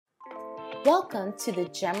Welcome to the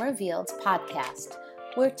Gem Revealed podcast,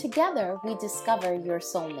 where together we discover your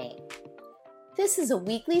soulmate. This is a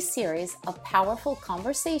weekly series of powerful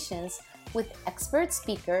conversations with expert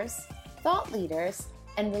speakers, thought leaders,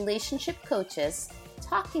 and relationship coaches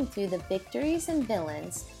talking through the victories and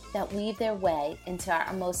villains that weave their way into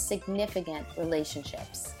our most significant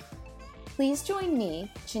relationships. Please join me,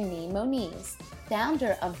 Janine Moniz,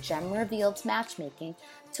 founder of Gem Revealed Matchmaking,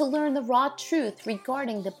 to learn the raw truth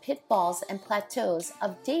regarding the pitfalls and plateaus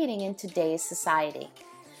of dating in today's society.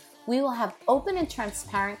 We will have open and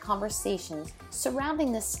transparent conversations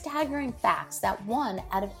surrounding the staggering facts that 1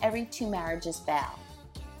 out of every 2 marriages fail.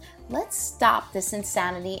 Let's stop this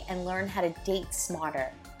insanity and learn how to date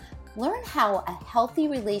smarter. Learn how a healthy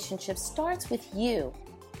relationship starts with you.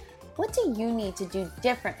 What do you need to do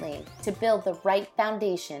differently to build the right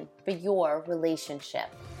foundation for your relationship?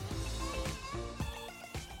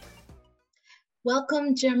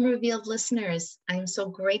 Welcome, Gem Revealed listeners. I'm so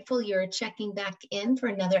grateful you're checking back in for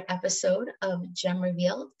another episode of Gem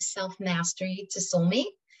Revealed, Self-Mastery to Soulmate.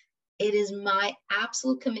 It is my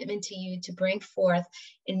absolute commitment to you to bring forth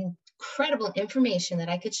incredible information that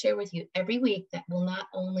I could share with you every week that will not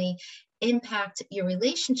only impact your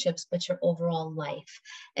relationships, but your overall life.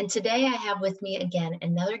 And today I have with me again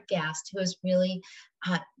another guest who is really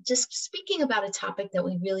just speaking about a topic that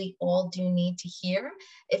we really all do need to hear,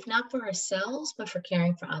 if not for ourselves, but for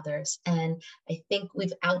caring for others. And I think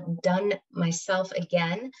we've outdone myself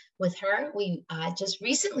again with her. We just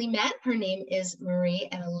recently met. Her name is Marie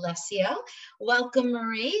and Alessio. Welcome,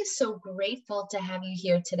 Marie. So grateful to have you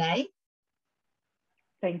here today.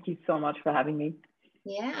 Thank you so much for having me.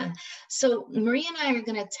 Yeah. So Marie and I are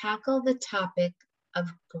going to tackle the topic of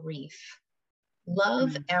grief,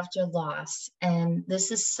 love after loss. And this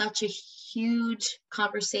is such a huge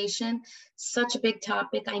conversation, such a big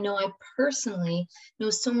topic. I know I personally know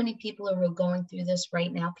so many people who are going through this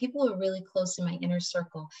right now. People who are really close in my inner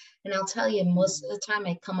circle. And I'll tell you, most of the time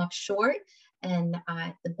I come up short. And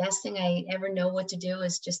the best thing I ever know what to do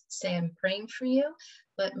is just say, I'm praying for you.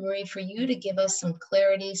 But Marie, for you to give us some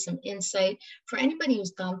clarity, some insight for anybody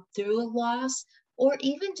who's gone through a loss, or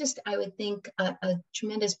even just, I would think, a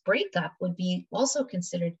tremendous breakup would be also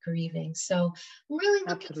considered grieving. So I'm really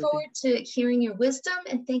looking forward to hearing your wisdom,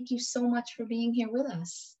 and thank you so much for being here with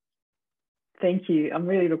us. Thank you. I'm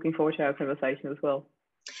really looking forward to our conversation as well.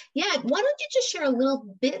 Yeah, why don't you just share a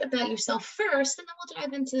little bit about yourself first, and then we'll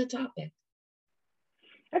dive into the topic.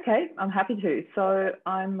 Okay, I'm happy to. So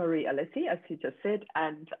I'm Marie Alessi, as you just said,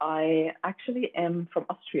 and I actually am from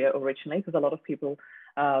Austria originally, because a lot of people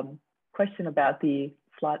question about the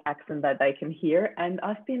slight accent that they can hear. And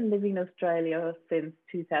I've been living in Australia since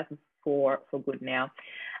 2004 for good now.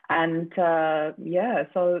 And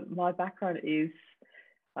so my background is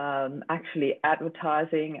actually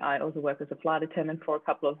advertising. I also worked as a flight attendant for a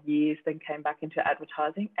couple of years, then came back into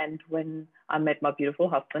advertising. And when I met my beautiful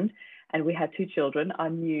husband and we had 2 children, I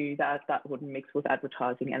knew that that wouldn't mix with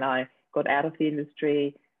advertising. And I got out of the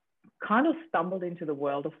industry, kind of stumbled into the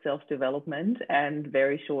world of self-development, and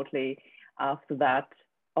very shortly after that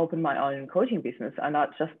opened my own coaching business. And I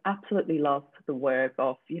just absolutely loved the work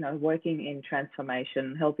of, working in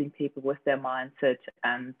transformation, helping people with their mindset.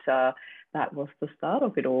 And that was the start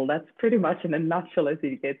of it all. That's pretty much in a nutshell as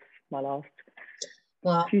it gets my last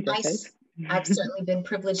few decades. I've certainly been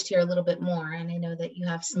privileged here a little bit more, and I know that you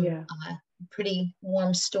have some pretty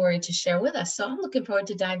warm story to share with us. So I'm looking forward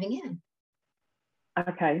to diving in.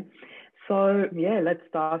 Okay. So let's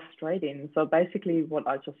dive straight in. So basically what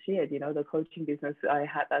I just shared, the coaching business, I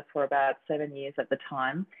had that for about 7 years at the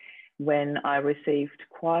time, when I received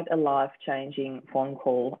quite a life-changing phone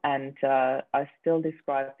call. And I still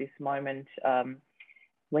describe this moment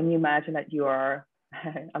when you imagine that you are,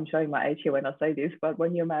 I'm showing my age here when I say this, but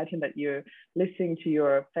when you imagine that you're listening to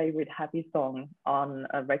your favorite happy song on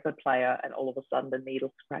a record player, and all of a sudden the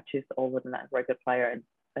needle scratches over that record player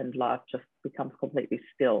and life just becomes completely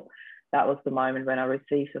still. That was the moment when I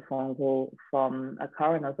received a phone call from a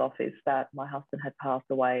coroner's office that my husband had passed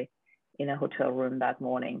away in a hotel room that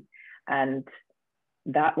morning. And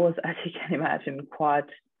that was, as you can imagine, quite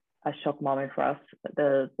a shock moment for us.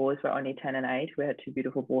 The boys were only 10 and 8. We had 2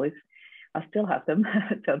 beautiful boys. I still have them.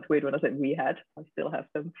 It sounds weird when I said we had. I still have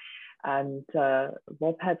them. And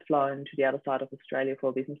Rob had flown to the other side of Australia for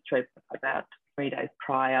a business trip about 3 days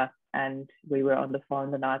prior. And we were on the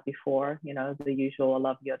phone the night before, the usual, I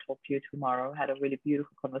love you, I'll talk to you tomorrow. Had a really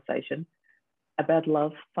beautiful conversation about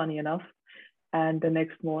love, funny enough. And the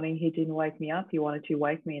next morning, he didn't wake me up. He wanted to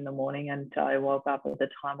wake me in the morning. And I woke up at the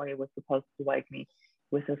time where he was supposed to wake me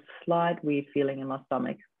with a slight weird feeling in my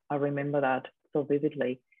stomach. I remember that so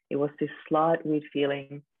vividly. It was this slight weird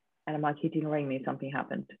feeling And I'm like, he didn't ring me, something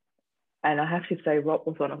happened. And I have to say, Rob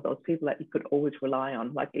was one of those people that you could always rely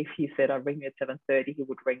on. Like if he said, I'll ring you at 7:30, he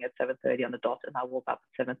would ring at 7:30 on the dot, and I woke up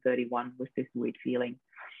at 7:31 with this weird feeling.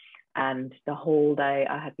 And the whole day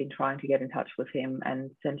I had been trying to get in touch with him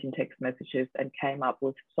and sent him text messages and came up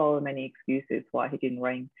with so many excuses why he didn't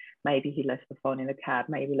ring. Maybe he left the phone in a cab,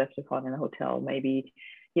 maybe left the phone in a hotel, maybe,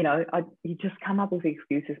 you know, you just come up with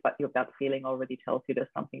excuses, but your gut feeling already tells you there's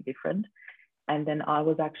something different. And then I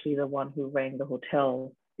was actually the one who rang the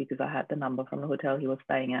hotel because I had the number from the hotel he was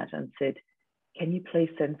staying at and said, can you please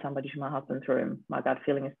send somebody to my husband's room? My gut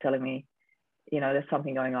feeling is telling me, you know, there's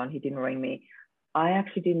something going on. He didn't ring me. I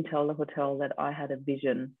actually didn't tell the hotel that I had a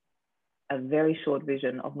vision, a very short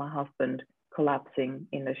vision of my husband collapsing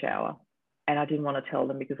in the shower. And I didn't want to tell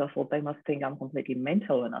them because I thought they must think I'm completely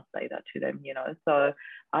mental when I say that to them, you know. So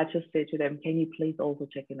I just said to them, can you please also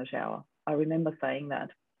check in the shower? I remember saying that,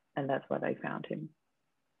 and that's where they found him.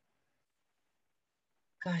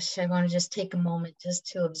 Gosh, I want to just take a moment just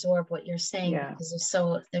to absorb what you're saying, because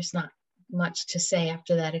there's not much to say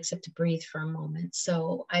after that except to breathe for a moment.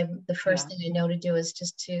 So the first thing I know to do is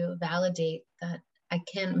just to validate that I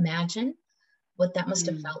can't imagine what that must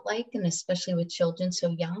have felt like, and especially with children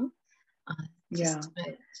so young. I just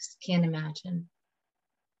can't imagine.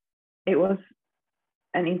 It was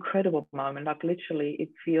an incredible moment. Like literally, it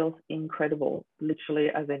feels incredible. Literally,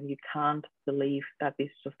 as in you can't believe that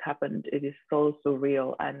this just happened. It is so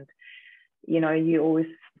surreal. And, you know, you always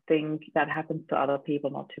think that happens to other people,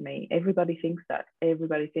 not to me. Everybody thinks that.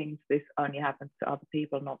 Everybody thinks this only happens to other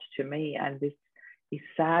people, not to me. And this is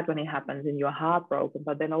sad when it happens and you're heartbroken.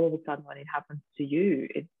 But then all of a sudden when it happens to you,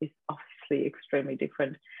 it is obviously extremely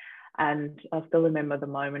different. And I still remember the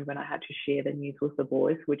moment when I had to share the news with the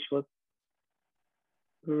boys, which was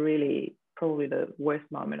really probably the worst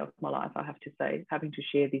moment of my life, I have to say, having to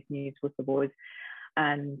share this news with the boys.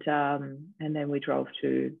 And then we drove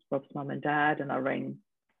to Rob's mum and dad, and I rang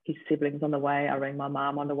his siblings on the way. I rang my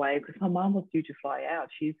mum on the way because my mum was due to fly out.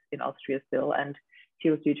 She's in Austria still, and she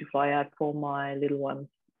was due to fly out for my little one's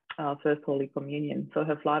first Holy Communion. So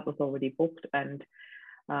her flight was already booked, and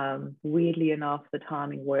weirdly enough, the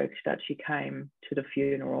timing worked that she came to the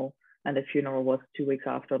funeral, and the funeral was 2 weeks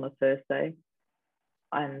after on a Thursday.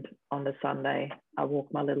 And on the Sunday, I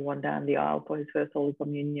walked my little one down the aisle for his first Holy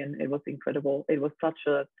Communion. It was incredible. It was such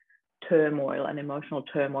a turmoil, an emotional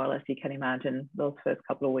turmoil, as you can imagine. Those first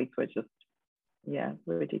couple of weeks were just,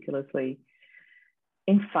 ridiculously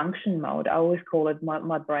in function mode. I always call it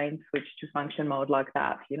my brain switched to function mode like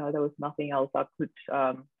that. You know, there was nothing else I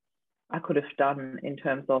could have done in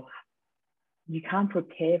terms of, you can't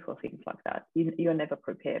prepare for things like that. You're never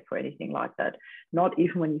prepared for anything like that. Not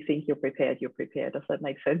even when you think you're prepared, you're prepared. Does that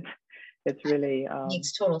make sense? It's really...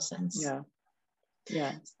 makes total sense.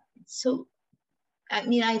 Yeah. So, I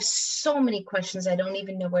mean, I have so many questions. I don't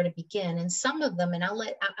even know where to begin. And some of them, and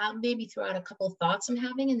I'll maybe throw out a couple of thoughts I'm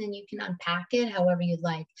having, and then you can unpack it however you'd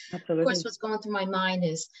like. Absolutely. Of course, what's going through my mind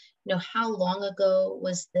is, you know, how long ago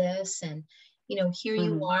was this? And you know, here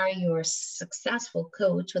you are, you're a successful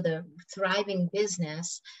coach with a thriving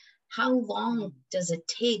business. How long does it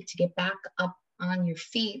take to get back up on your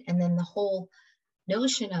feet? And then the whole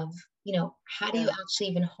notion of, you know, how do you actually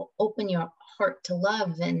even open your heart to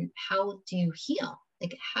love, and how do you heal?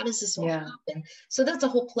 Like, how does this all happen? So that's a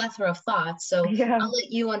whole plethora of thoughts. So I'll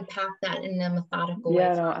let you unpack that in a methodical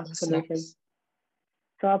way. No, absolutely.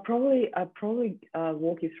 So I'll probably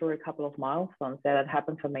walk you through a couple of milestones that had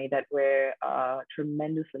happened for me that were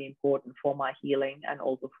tremendously important for my healing and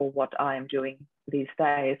also for what I am doing these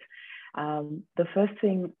days. The first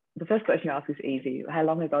question you ask is easy. How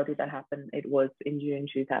long ago did that happen? It was in June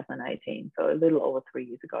 2018, so a little over 3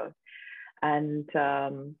 years ago. And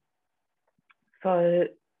so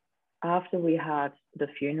after we had the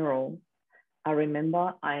funeral, I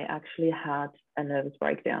remember I actually had a nervous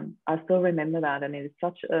breakdown. I still remember that, and it's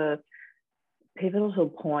such a pivotal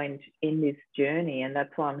point in this journey, and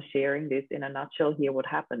that's why I'm sharing this in a nutshell here. What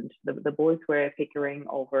happened? The boys were bickering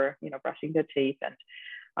over, you know, brushing their teeth, and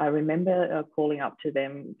I remember calling up to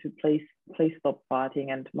them to please stop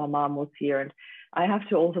fighting. And my mom was here, and I have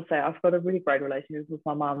to also say I've got a really great relationship with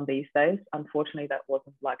my mom these days. Unfortunately, that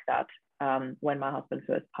wasn't like that when my husband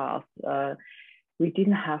first passed. We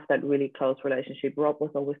didn't have that really close relationship. Rob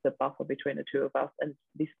was always the buffer between the two of us, and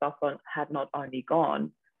this buffer had not only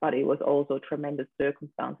gone, but it was also tremendous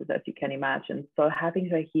circumstances, as you can imagine. So having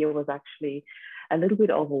her here was actually a little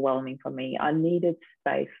bit overwhelming for me. I needed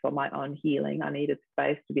space for my own healing. I needed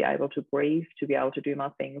space to be able to breathe, to be able to do my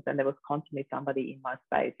things, and there was constantly somebody in my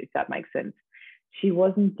space, if that makes sense. She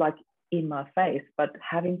wasn't like in my face, but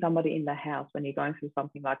having somebody in the house when you're going through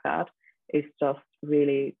something like that is just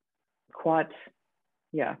really quite,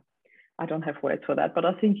 yeah, I don't have words for that, but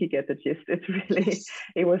I think you get the gist. It's really,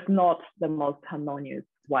 it was not the most harmonious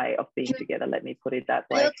way of being together. Let me put it that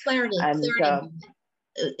way. Clarity.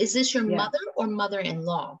 Is this your mother or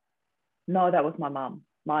mother-in-law? No, that was my mum.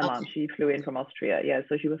 My Okay. mum, she flew in from Austria. Yeah,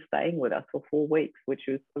 so she was staying with us for 4 weeks, which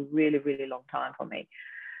was a really, really long time for me.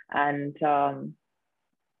 And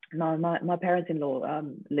no, my parents-in-law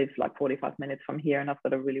live like 45 minutes from here, and I've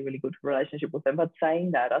got a really, really good relationship with them. But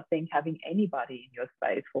saying that, I think having anybody in your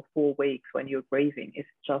space for 4 weeks when you're grieving is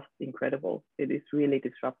just incredible. It is really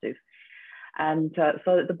disruptive. And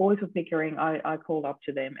so the boys were bickering. I called up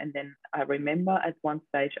to them, and then I remember at one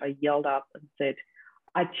stage I yelled up and said,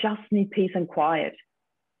 I just need peace and quiet.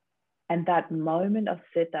 And that moment I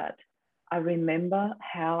said that, I remember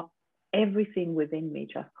how everything within me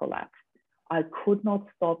just collapsed. I could not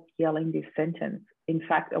stop yelling this sentence. In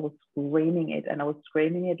fact, I was screaming it, and I was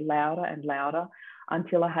screaming it louder and louder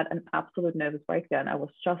until I had an absolute nervous breakdown. I was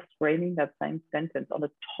just screaming that same sentence on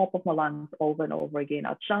the top of my lungs over and over again.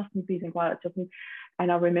 I just need peace and quiet.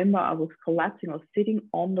 And I remember I was collapsing. I was sitting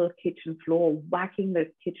on the kitchen floor, whacking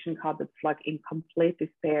the kitchen cupboards like in complete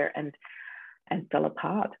despair, and fell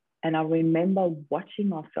apart. And I remember watching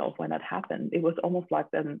myself when that happened. It was almost like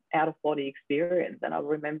an out-of-body experience. And I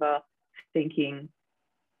remember thinking,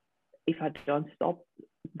 if I don't stop,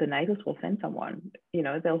 the neighbors will send someone. You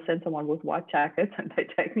know, they'll send someone with white jackets and they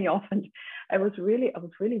take me off. And I was really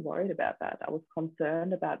worried about that. I was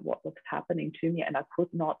concerned about what was happening to me, and I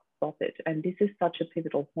could not stop it. And this is such a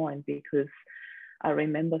pivotal point, because I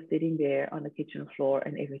remember sitting there on the kitchen floor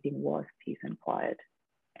and everything was peace and quiet.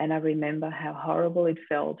 And I remember how horrible it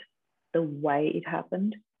felt, the way it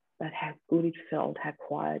happened, but how good it felt, how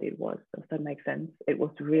quiet it was. Does that make sense? It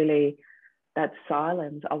was really that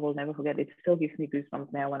silence. I will never forget. It still gives me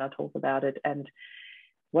goosebumps now when I talk about it. And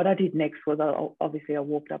what I did next was obviously I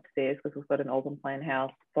walked upstairs, because we've got an open plan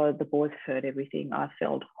house. So the boys heard everything. I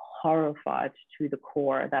felt horrified to the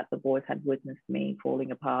core that the boys had witnessed me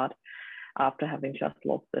falling apart after having just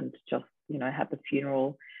lost and just, you know, had the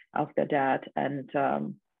funeral of their dad. And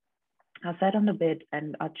I sat on the bed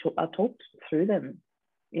and I talked through them,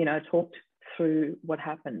 you know, talked through what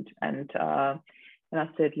happened. And I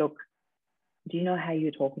said, look, do you know how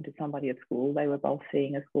you're talking to somebody at school? They were both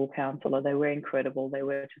seeing a school counselor. They were incredible. They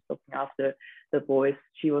were just looking after the boys.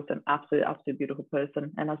 She was an absolute beautiful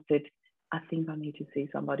person. And I said, I think I need to see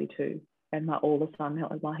somebody too. And my older son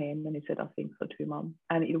held my hand and he said, I think so too, Mum.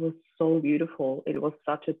 And it was so beautiful. It was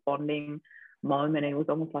such a bonding moment. It was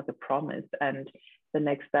almost like a promise. And the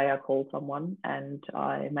next day I called someone and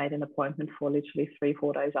I made an appointment for literally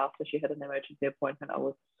 3-4 days after she had an emergency appointment. I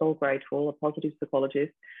was so grateful. A positive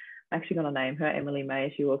psychologist, I'm actually going to name her Emily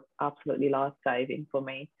May. She was absolutely life-saving for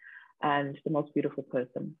me and the most beautiful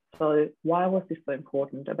person. So why was this so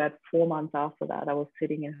important? About 4 months after that, I was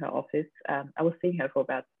sitting in her office. I was seeing her for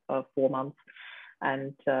about 4 months.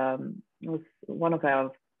 And it was one of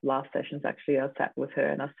our last sessions, actually. I sat with her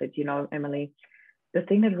and I said, you know, Emily, the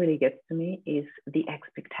thing that really gets to me is the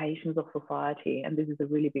expectations of society. And this is a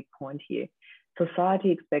really big point here.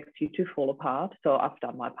 Society expects you to fall apart. So I've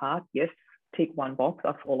done my part. Yes, tick one box,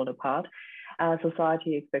 I've fallen apart.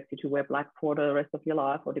 Society expects you to wear black for the rest of your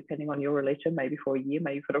life, or depending on your religion, maybe for a year,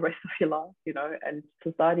 maybe for the rest of your life, you know. And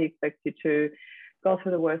society expects you to go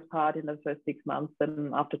through the worst part in the first 6 months,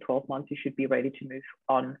 and after 12 months, you should be ready to move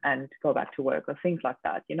on and go back to work, or things like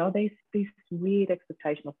that. You know, there's this weird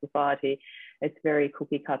expectation of society. It's very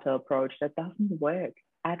cookie cutter approach that doesn't work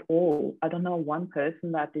at all. I don't know one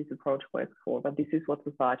person that this approach works for, but this is what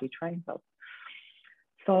society trains us.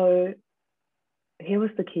 So here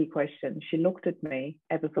was the key question. She looked at me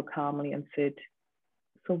ever so calmly and said,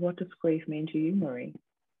 so what does grief mean to you, Marie?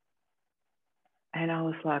 And I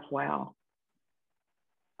was like, wow.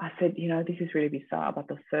 I said, you know, this is really bizarre, but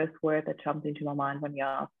the first word that jumped into my mind when you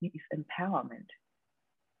asked me is empowerment.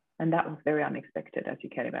 And that was very unexpected, as you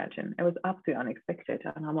can imagine. It was absolutely unexpected.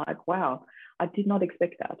 And I'm like, wow, I did not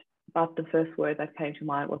expect that. But the first word that came to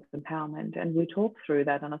mind was empowerment. And we talked through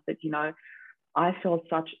that. And I said, you know, I felt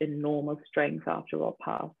such enormous strength after our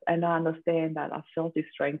passed. And I understand that I felt this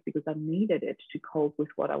strength because I needed it to cope with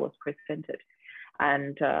what I was presented.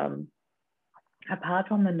 And apart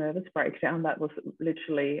from the nervous breakdown, that was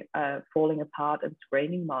literally falling apart and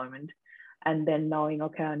screaming moment, and then knowing,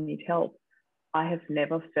 okay, I need help, I have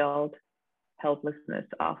never felt helplessness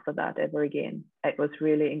after that ever again. It was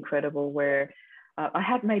really incredible where I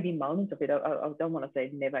had maybe moments of it. I don't want to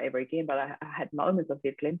say never ever again, but I had moments of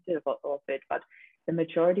it, glimpses of it. But the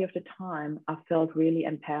majority of the time, I felt really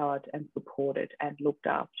empowered and supported and looked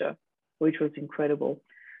after, which was incredible.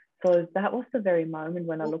 So that was the very moment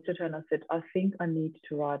when I looked at her and I said, I think I need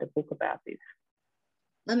to write a book about this.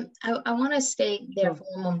 I want to stay there for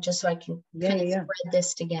a moment just so I can kind of thread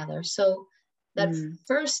this together. So that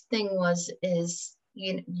first thing is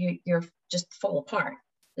you're just fall apart.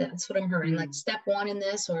 That's what I'm hearing. Like step one in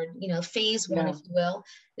this, or phase one, if you will,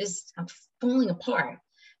 is I'm falling apart,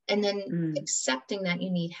 and then accepting that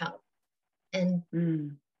you need help, and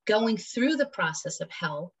going through the process of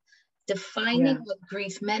help, defining what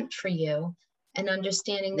grief meant for you, and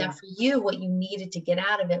understanding that for you, what you needed to get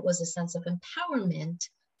out of it was a sense of empowerment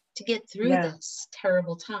to get through this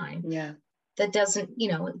terrible time. That doesn't,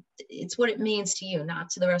 it's what it means to you, not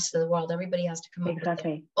to the rest of the world. Everybody has to come up with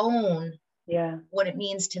their own what it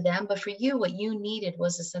means to them. But for you, what you needed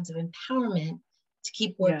was a sense of empowerment to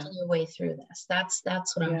keep working your way through this. That's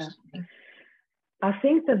what I'm saying. I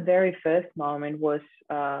think the very first moment was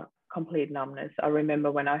complete numbness. I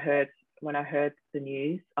remember when I heard the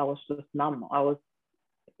news, I was just numb. I was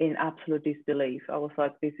in absolute disbelief. I was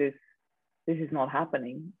like, this is not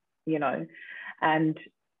happening, and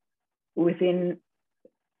within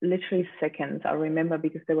literally seconds, I remember,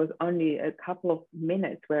 because there was only a couple of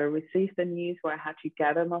minutes where I received the news, where I had to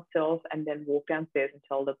gather myself and then walk downstairs and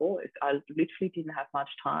tell the boys. I literally didn't have much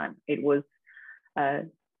time. It was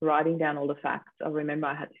writing down all the facts. I remember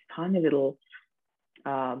I had this tiny little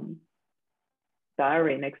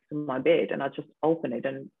diary next to my bed, and I just opened it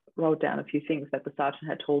and wrote down a few things that the sergeant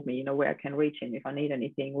had told me, where I can reach him if I need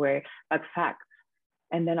anything, like facts.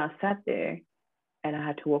 And then I sat there and I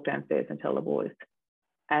had to walk downstairs and tell the boys.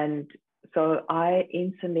 And so I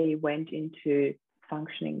instantly went into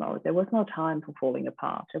functioning mode. There was no time for falling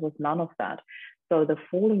apart. There was none of that. So the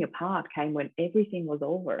falling apart came when everything was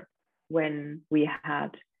over, when we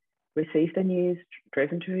had received the news,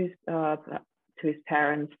 driven to his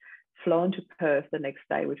parents, flown to Perth the next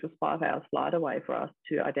day, which was 5 hours flight away for us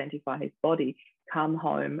to identify his body, come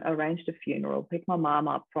home, arrange the funeral, pick my mom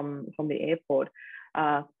up from the airport,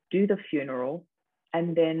 do the funeral.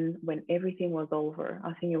 And then when everything was over,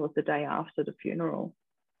 I think it was the day after the funeral,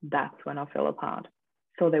 that's when I fell apart.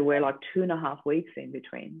 So there were like 2.5 weeks in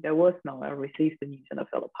between. There was no, I received the news and I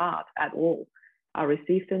fell apart at all. I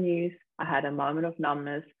received the news, I had a moment of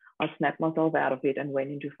numbness, I snapped myself out of it and went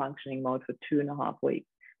into functioning mode for 2.5 weeks.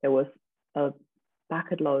 There was a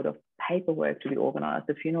bucket load of paperwork to be organized,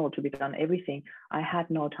 the funeral to be done, everything. I had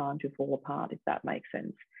no time to fall apart, if that makes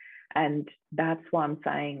sense. And that's why I'm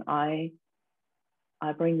saying I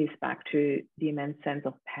bring this back to the immense sense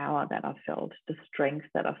of power that I felt, the strength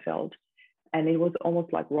that I felt. And it was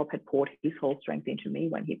almost like Rob had poured his whole strength into me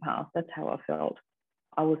when he passed. That's how I felt.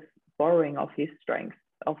 I was borrowing of his strength,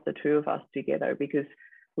 of the two of us together, because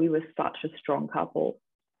we were such a strong couple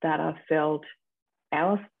that I felt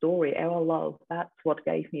our story, our love, that's what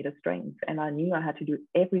gave me the strength. And I knew I had to do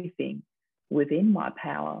everything within my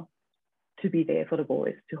power to be there for the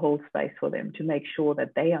boys, to hold space for them, to make sure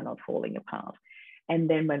that they are not falling apart. And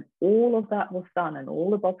then when all of that was done and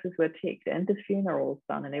all the boxes were ticked and the funeral was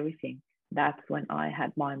done and everything, that's when I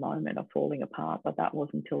had my moment of falling apart. But that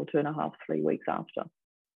wasn't until 2.5, 3 weeks after.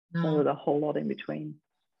 So there was a whole lot in between.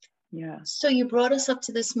 Yeah. So you brought us up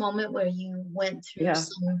to this moment where you went through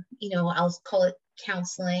some, I'll call it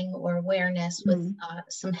counseling or awareness with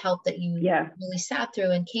some help that you really sat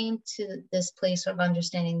through, and came to this place of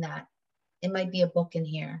understanding that it might be a book in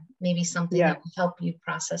here, maybe something that will help you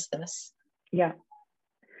process this. Yeah.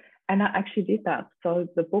 And I actually did that. So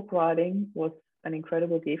the book writing was an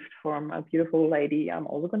incredible gift from a beautiful lady. I'm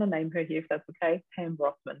also going to name her here if that's okay, Pam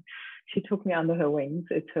Rothman. She took me under her wings.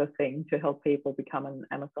 It's her thing to help people become an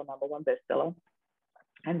Amazon #1 bestseller.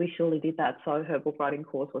 And we surely did that. So her book writing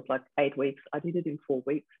course was like 8 weeks. I did it in 4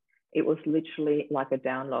 weeks. It was literally like a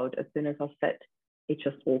download. As soon as I sat, it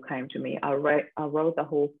just all came to me. I wrote the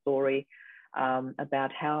whole story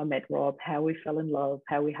about how I met Rob, how we fell in love,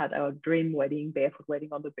 how we had our dream wedding, barefoot wedding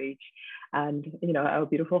on the beach, and our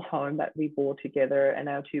beautiful home that we bought together and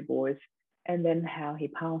our 2 boys, and then how he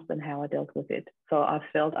passed and how I dealt with it. So I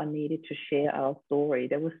felt I needed to share our story.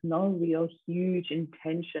 There was no real huge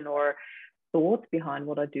intention or thoughts behind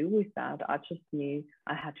what I do with that. I just knew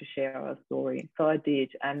I had to share our story. So I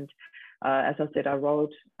did. And as I said, I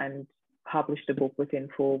wrote and published a book within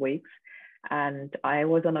 4 weeks. And I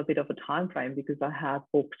was on a bit of a time frame because I had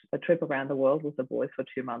booked a trip around the world with the boys for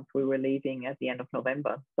 2 months. We were leaving at the end of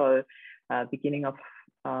November. So beginning of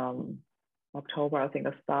October, I think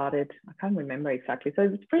I started. I can't remember exactly. So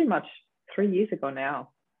it's pretty much 3 years ago now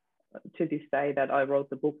to this day that I wrote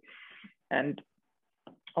the book. And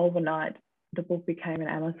overnight, the book became an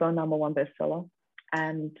Amazon #1 bestseller.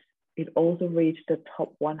 And it also reached the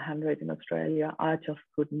top 100 in Australia. I just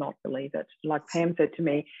could not believe it. Like Pam said to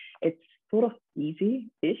me, It's sort of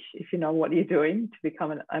easy-ish if you know what you're doing to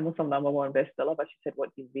become an Amazon #1 bestseller. But she said what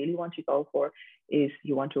you really want to go for is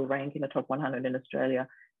you want to rank in the top 100 in Australia.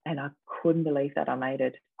 And I couldn't believe that I made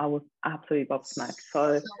it. I was absolutely gobsmacked.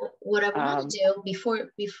 So what I want to do before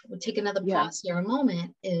we take another pause here a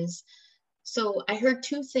moment is, so I heard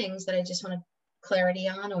two things that I just want clarity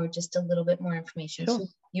on, or just a little bit more information. Sure. So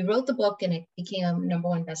you wrote the book and it became a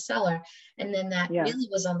 #1 bestseller. And then that really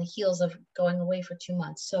was on the heels of going away for 2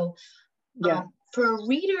 months. So for a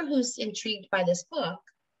reader who's intrigued by this book,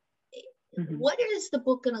 what is the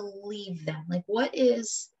book going to leave them? Like, what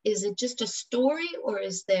is it just a story, or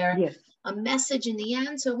is there a message in the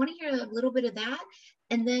end? So I want to hear a little bit of that.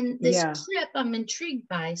 And then this trip I'm intrigued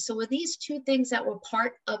by. So were these two things that were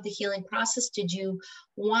part of the healing process? Did you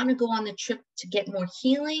want to go on the trip to get more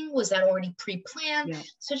healing? Was that already pre-planned?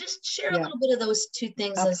 So just share a little bit of those two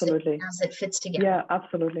things as it fits together. Yeah,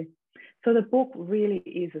 absolutely. So the book really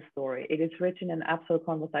is a story. It is written in absolute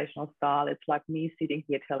conversational style. It's like me sitting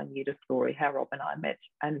here telling you the story, how Rob and I met.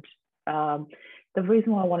 And the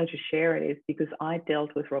reason why I wanted to share it is because I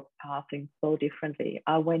dealt with Rob's passing so differently.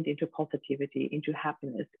 I went into positivity, into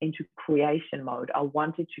happiness, into creation mode. I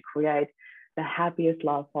wanted to create the happiest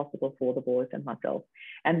life possible for the boys and myself.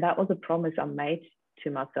 And that was a promise I made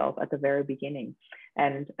to myself at the very beginning.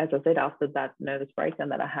 And as I said, after that nervous breakdown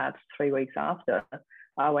that I had 3 weeks after,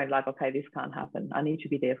 I went like, okay, this can't happen. I need to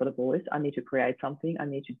be there for the boys. I need to create something. I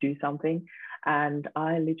need to do something. And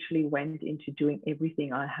I literally went into doing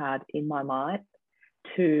everything I had in my mind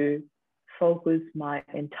to focus my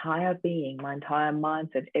entire being, my entire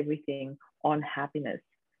mindset, everything on happiness.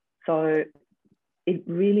 So it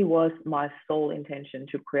really was my sole intention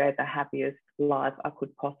to create the happiest life I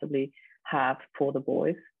could possibly have for the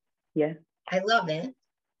boys. Yeah. I love it.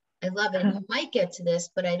 I love it. You might get to this,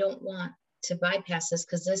 but I don't want to bypass this,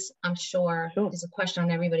 because this, I'm sure, is a question on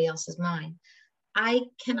everybody else's mind. I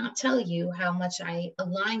cannot tell you how much I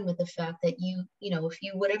align with the fact that you know, if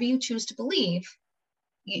you, whatever you choose to believe,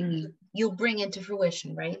 you'll bring into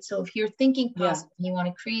fruition, right? So if you're thinking positive, you want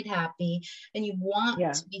to create happy, and you want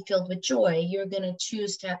to be filled with joy, you're going to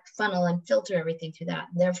choose to funnel and filter everything through that.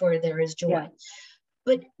 Therefore, there is joy.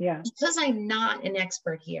 But because I'm not an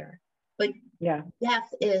expert here, but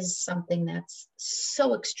death is something that's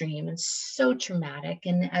so extreme and so traumatic.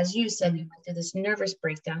 And as you said, you went through this nervous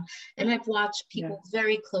breakdown. And I've watched people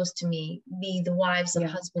very close to me be the wives of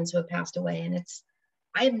husbands who have passed away. And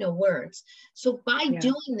I have no words. So by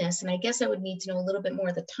doing this, and I guess I would need to know a little bit more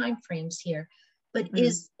of the time frames here, but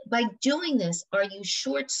by doing this, are you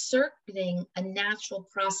short-circuiting a natural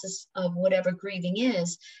process of whatever grieving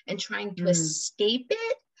is and trying to escape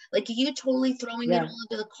it? Like, are you totally throwing it all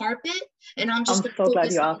under the carpet and I'm just going to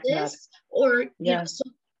focus on this? That. Or, you know, so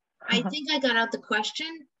I think I got out the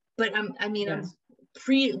question, but I'm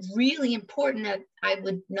really important that I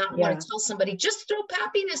would not want to tell somebody, just throw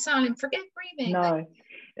happiness on and forget grieving. No,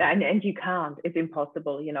 and you can't. It's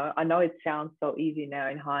impossible. You know, I know it sounds so easy now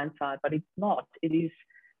in hindsight, but it's not. It is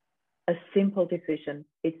a simple decision.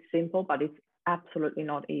 It's simple, but it's absolutely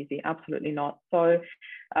not easy. Absolutely not. So,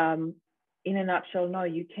 in a nutshell, no,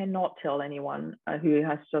 you cannot tell anyone who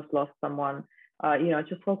has just lost someone,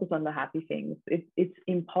 just focus on the happy things. It's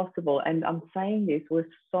impossible. And I'm saying this with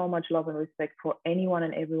so much love and respect for anyone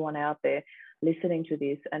and everyone out there listening to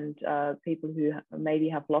this, and people who maybe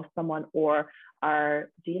have lost someone or are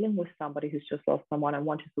dealing with somebody who's just lost someone and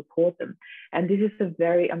want to support them. And this is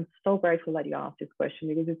I'm so grateful that you asked this question,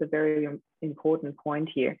 because it's a very important point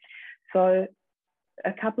here. So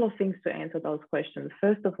a couple of things to answer those questions.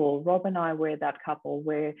 First of all, Rob and I were that couple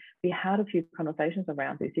where we had a few conversations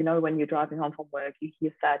around this. You know, when you're driving home from work, you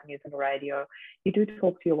hear sad news on the radio. You do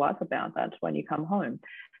talk to your wife about that when you come home.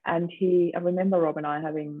 And I remember Rob and I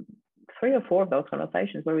having 3 or 4 of those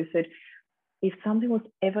conversations where we said, if something was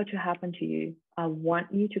ever to happen to you, I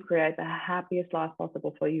want you to create the happiest life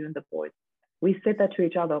possible for you and the boys. We said that to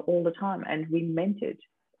each other all the time, and we meant it,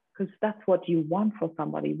 because that's what you want for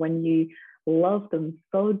somebody. When you love them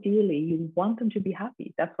so dearly, you want them to be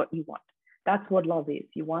happy. That's what you want. That's what love is.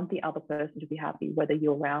 You want the other person to be happy, whether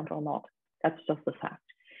you're around or not. That's just the fact.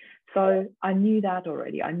 So I knew that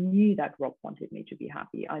already. I knew that Rob wanted me to be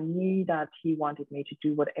happy. I knew that he wanted me to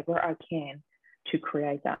do whatever I can to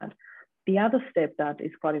create that. The other step that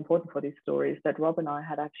is quite important for this story is that Rob and I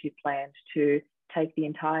had actually planned to take the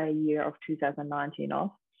entire year of 2019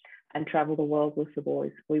 off and travel the world with the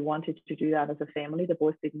boys. We wanted to do that as a family. The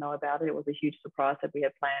boys didn't know about it. It was a huge surprise that we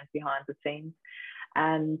had planned behind the scenes.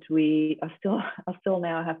 And I still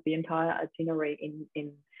now have the entire itinerary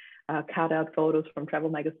in cut out photos from travel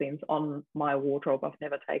magazines on my wardrobe. I've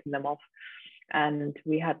never taken them off. And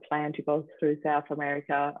we had planned to go through South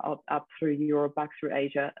America, up through Europe, back through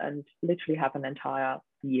Asia, and literally have an entire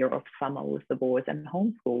year of summer with the boys and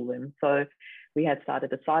homeschool them. So we had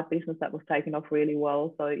started a side business that was taking off really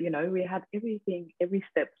well. So, you know, we had everything, every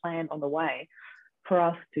step planned on the way for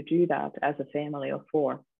us to do that as a family of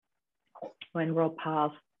four. When Rob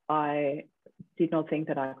passed, I did not think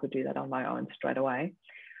that I could do that on my own straight away.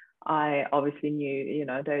 I obviously knew, you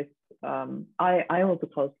know, I also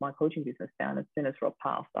closed my coaching business down as soon as Rob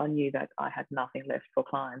passed. I knew that I had nothing left for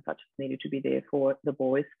clients. I just needed to be there for the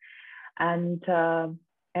boys. And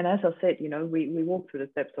as I said, you know, we walked through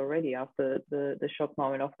the steps already after the shock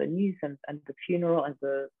moment of the news and the funeral and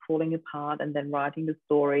the falling apart, and then writing the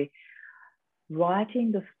story.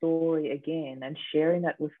 Writing the story again and sharing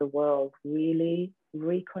that with the world really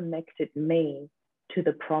reconnected me to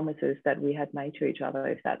the promises that we had made to each other,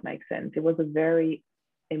 if that makes sense. It was a very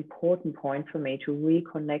important point for me to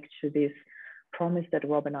reconnect to this promise that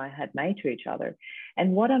Rob and I had made to each other.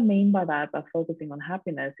 And what I mean by that, by focusing on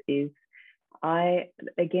happiness, is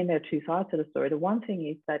again, there are two sides to the story. The one thing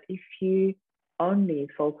is that if you only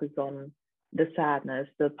focus on the sadness,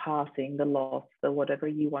 the passing, the loss, the whatever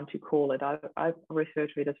you want to call it. I refer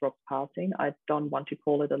to it as Rob's passing. I don't want to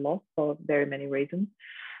call it a loss for very many reasons.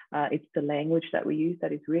 It's the language that we use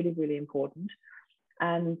that is really, really important.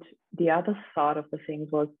 And the other side of the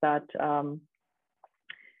things was that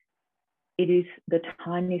it is the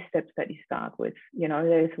tiny steps that you start with. You know,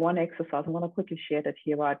 there's one exercise. I'm going to quickly share that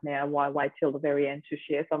here right now. Why wait till the very end to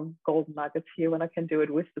share some golden nuggets here when I can do it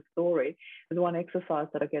with the story? There's one exercise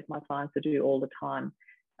that I get my clients to do all the time.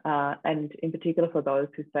 And in particular for those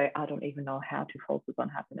who say, I don't even know how to focus on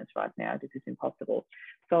happiness right now. This is impossible.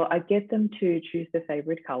 So I get them to choose their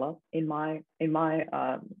favorite color. In my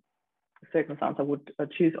circumstance, I would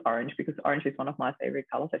choose orange, because orange is one of my favorite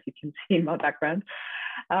colors, as you can see in my background.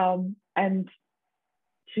 And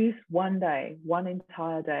choose one day, one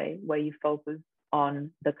entire day, where you focus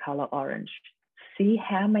on the color orange. See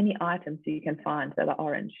how many items you can find that are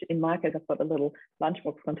orange. In my case, I've got a little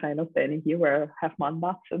lunchbox container standing here where I have my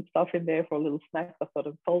nuts and stuff in there for a little snack. I've got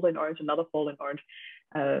a folder in orange, another folder in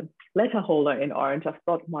orange, letter holder in orange. I've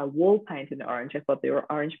got my wall paint in orange. I've got the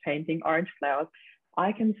orange painting, orange flowers.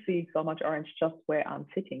 I can see so much orange just where I'm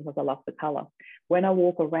sitting because I love the color. When I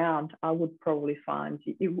walk around, I would probably find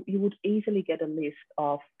you would easily get a list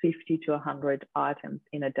of 50 to 100 items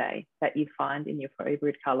in a day that you find in your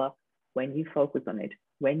favorite color when you focus on it.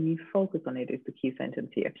 When you focus on it is the key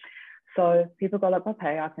sentence here. So people go like,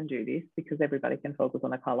 okay, I can do this, because everybody can focus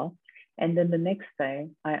on a color. And then the next day,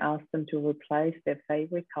 I ask them to replace their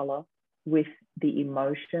favorite color with the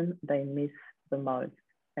emotion they miss the most.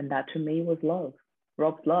 And that to me was love.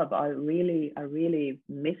 Rob's love. I really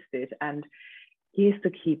missed it. And here's the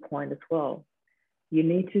key point as well. You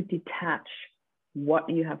need to detach what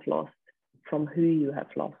you have lost from who you have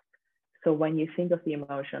lost. So when you think of the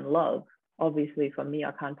emotion love, obviously for me,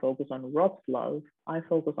 I can't focus on Rob's love. I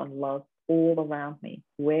focus on love all around me.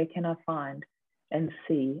 Where can I find and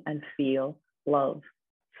see and feel love?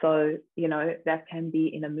 So, you know, that can be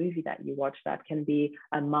in a movie that you watch. That can be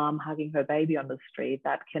a mom hugging her baby on the street.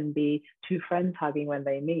 That can be two friends hugging when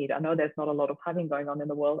they meet. I know there's not a lot of hugging going on in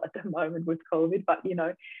the world at the moment with COVID, but, you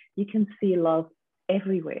know, you can see love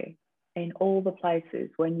everywhere, in all the places.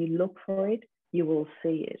 When you look for it, you will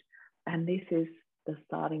see it. And this is the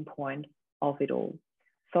starting point of it all.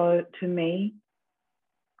 So to me,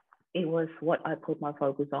 it was what I put my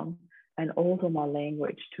focus on. And also my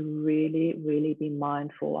language, to really, really be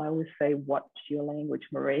mindful. I always say, watch your language,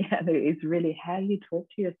 Marie. And it is really how you talk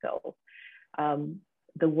to yourself.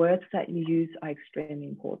 The words that you use are extremely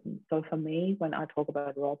important. So for me, when I talk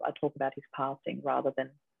about Rob, I talk about his passing rather than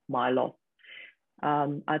my loss.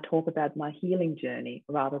 I talk about my healing journey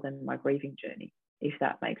rather than my grieving journey, if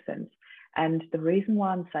that makes sense. And the reason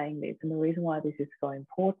why I'm saying this, and the reason why this is so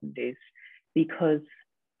important, is because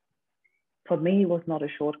for me, it was not a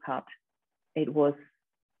shortcut. It was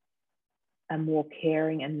a more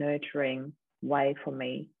caring and nurturing way for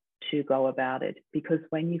me to go about it. Because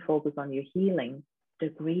when you focus on your healing, the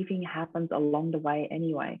grieving happens along the way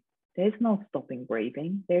anyway. There's no stopping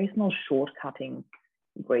grieving. There is no shortcutting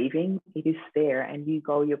grieving. It is there, and you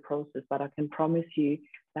go your process. But I can promise you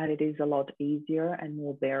that it is a lot easier and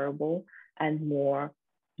more bearable and more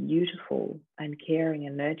beautiful and caring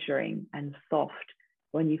and nurturing and soft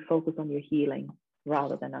when you focus on your healing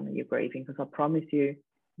rather than on your grieving, because I promise you,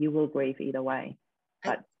 you will grieve either way.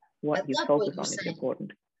 But what you focus on is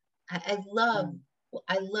important. I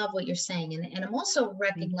love what you're saying. And I'm also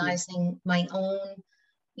recognizing my own,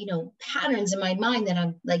 patterns in my mind that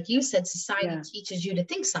I'm, like you said, society teaches you to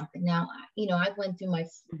think something. Now, I went through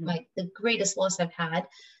the greatest loss I've had,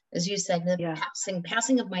 as you said, the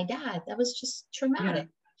passing of my dad. That was just traumatic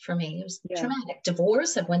for me. It was traumatic.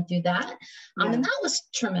 Divorce, I went through that. And that was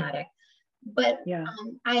traumatic. But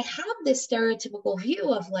I have this stereotypical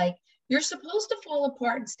view of like, you're supposed to fall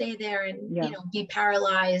apart and stay there and, be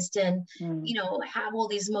paralyzed and, have all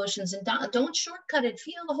these emotions and don't shortcut it,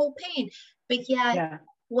 feel the whole pain. But yet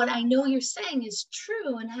what I know you're saying is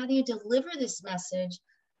true. And how do you deliver this message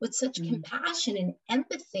with such compassion and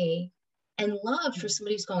empathy and love for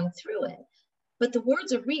somebody who's going through it? But the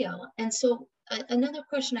words are real. And so another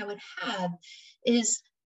question I would have is,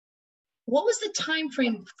 what was the time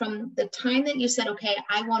frame from the time that you said, okay,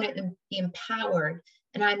 I want to be empowered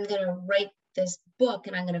and I'm going to write this book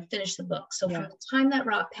and I'm going to finish the book? So from the time that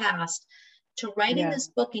Rob passed to writing this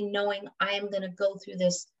book and knowing I am going to go through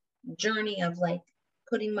this journey of like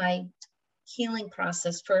putting my healing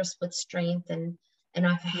process first with strength and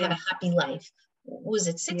I have a happy life. Was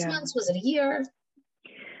it 6 months? Was it a year?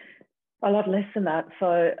 A lot less than that.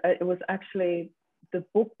 So it was actually, the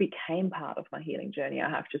book became part of my healing journey, I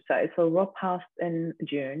have to say. So Rob passed in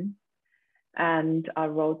June and I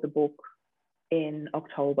wrote the book in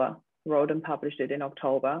October, wrote and published it in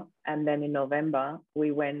October. And then in November,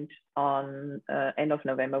 we went on, end of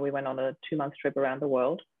November, we went on a 2-month trip around the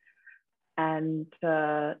world. And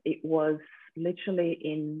it was literally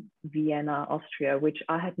in Vienna, Austria, which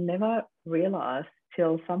I had never realized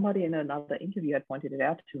till somebody in another interview had pointed it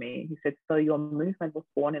out to me. He said, so your movement was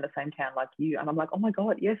born in the same town like you. And I'm like, oh my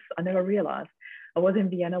God, yes, I never realized. I was in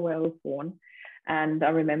Vienna where I was born. And I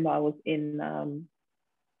remember I was in,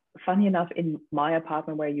 funny enough, in my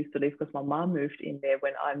apartment where I used to live, because my mom moved in there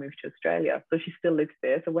when I moved to Australia. So she still lives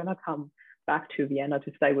there. So when I come back to Vienna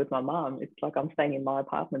to stay with my mom, it's like I'm staying in my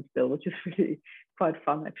apartment still, which is really quite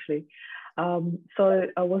fun actually. So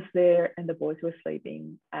I was there and the boys were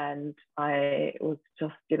sleeping and I was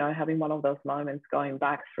just, having one of those moments going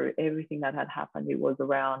back through everything that had happened. It was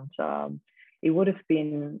around, it would have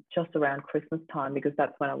been just around Christmas time, because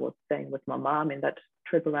that's when I was staying with my mom in that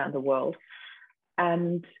trip around the world.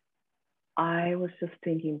 And I was just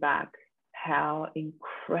thinking back how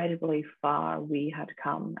incredibly far we had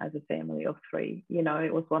come as a family of 3.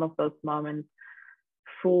 It was one of those moments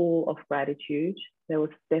full of gratitude. There was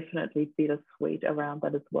definitely bittersweet around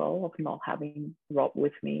that as well, of not having Rob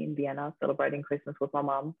with me in Vienna celebrating Christmas with my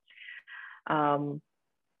mum. And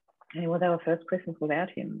it was our first Christmas without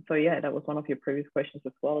him. So that was one of your previous questions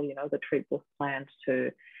as well. The trip was planned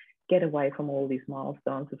to get away from all these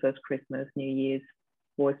milestones, the first Christmas, New Year's,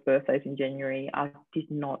 boys' birthdays in January. I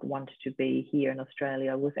did not want to be here in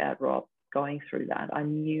Australia without Rob going through that. I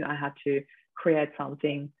knew I had to create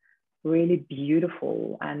something really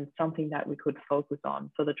beautiful and something that we could focus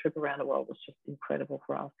on. So the trip around the world was just incredible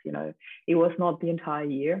for us. It was not the entire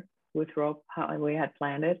year with Rob how we had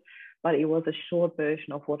planned it, but it was a short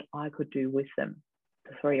version of what I could do with them,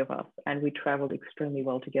 the 3 of us. And we traveled extremely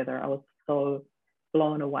well together. I was so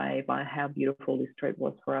blown away by how beautiful this trip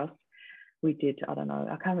was for us. We did, I don't know,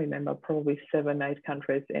 I can't remember, probably 7, 8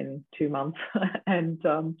 countries in 2 months. And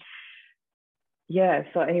so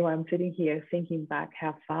anyway, I'm sitting here thinking back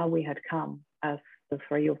how far we had come as the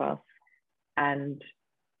 3 of us. And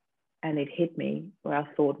it hit me where I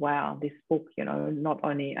thought, wow, this book, not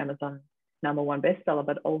only Amazon #1 bestseller,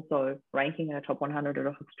 but also ranking in the top 100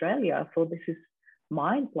 of Australia. I thought, this is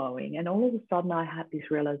mind blowing. And all of a sudden I had this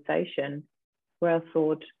realization where I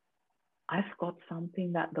thought, I've got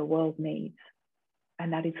something that the world needs,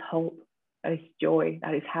 and that is hope, that is joy,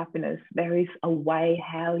 that is happiness. There is a way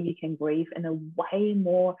how you can grieve in a way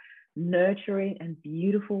more nurturing and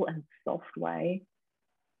beautiful and soft way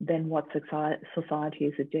than what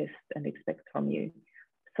society suggests and expects from you.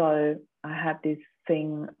 So I had this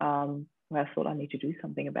thing where I thought, I need to do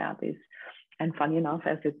something about this. And funny enough,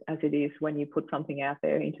 as it is, when you put something out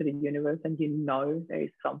there into the universe and there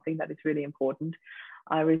is something that is really important.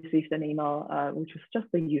 I received an email, which was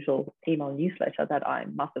just the usual email newsletter that I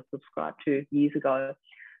must have subscribed to years ago,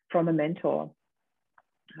 from a mentor.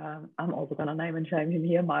 I'm also going to name and shame him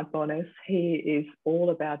here, Mike Bonis. He is all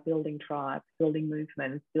about building tribes, building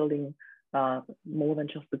movements, building more than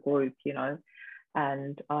just a group,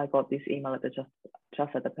 And I got this email at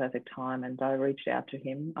just at the perfect time, and I reached out to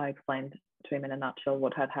him. I explained to him in a nutshell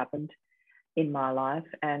what had happened in my life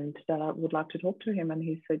and that I would like to talk to him. And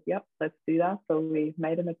he said, yep, let's do that. So we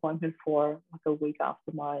made an appointment for like a week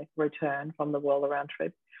after my return from the world around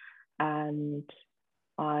trip. And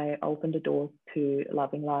I opened the doors to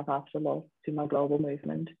Loving Life After Loss, to my global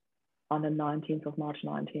movement, on the 19th of March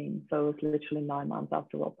 19. So it was literally 9 months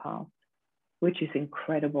after Rob passed. which is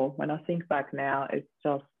incredible. When I think back now,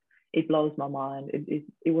 it blows my mind.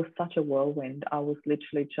 It was such a whirlwind. I was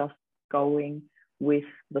literally just going with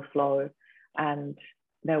the flow, and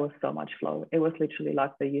there was so much flow. It was literally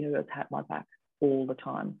like the universe had my back all the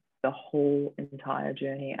time, the whole entire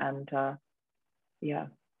journey. And yeah,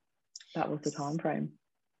 that was the time frame.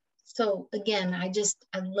 So again, I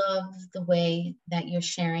love the way that you're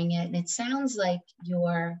sharing it. And it sounds like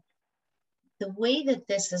the way that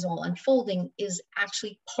this is all unfolding is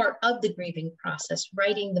actually part of the grieving process,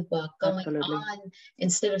 writing the book, going Absolutely. on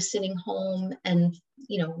instead of sitting home and,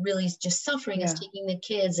 really just suffering, is taking the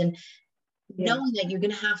kids and knowing that you're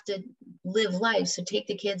going to have to live life. So take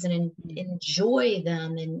the kids and enjoy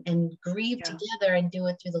them and grieve together, and do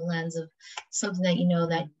it through the lens of something that,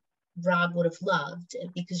 that Rob would have loved,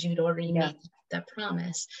 because you'd already made that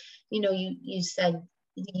promise. You said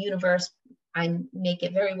the universe, I make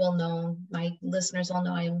it very well known. My listeners all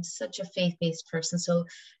know I am such a faith-based person. So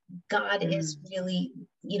God is really,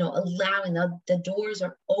 allowing, the doors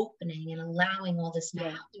are opening and allowing all this to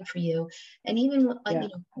happen for you. And even,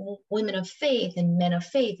 women of faith and men of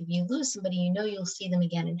faith, if you lose somebody, you'll see them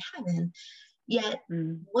again in heaven. Yet,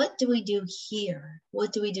 what do we do here?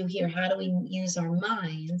 What do we do here? How do we use our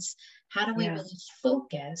minds? How do we really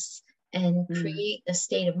focus and create a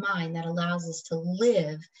state of mind that allows us to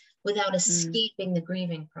live without escaping the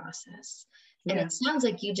grieving process? And it sounds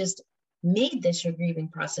like you just made this your grieving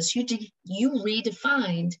process. You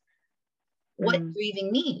redefined what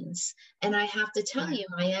grieving means. And I have to tell you,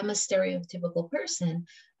 I am a stereotypical person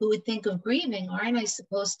who would think of grieving, aren't I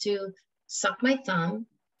supposed to suck my thumb,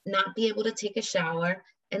 not be able to take a shower,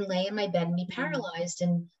 and lay in my bed and be paralyzed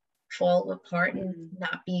and fall apart and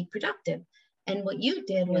not be productive? And what you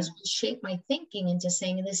did was shape my thinking into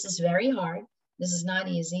saying, this is very hard. This is not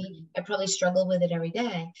easy. I probably struggle with it every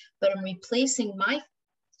day, but I'm replacing my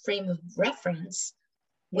frame of reference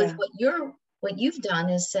with what you've done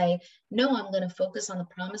is say, no, I'm going to focus on the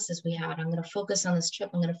promises we had. I'm going to focus on this trip.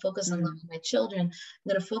 I'm going to focus on loving my children. I'm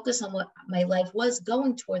going to focus on what my life was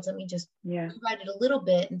going towards. Let me just rewrite it a little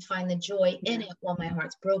bit and find the joy in it while my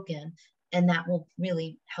heart's broken. And that will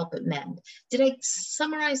really help it mend. Did I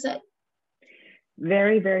summarize that?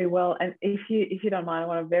 Very, very well. And if you don't mind, I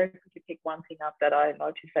want to very quickly pick one thing up that I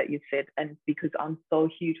noticed that you said, and because I'm so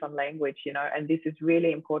huge on language, and this is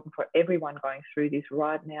really important for everyone going through this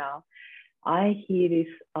right now. I hear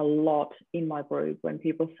this a lot in my group when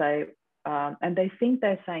people say, and they think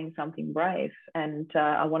they're saying something brave. And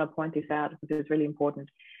I want to point this out because it's really important.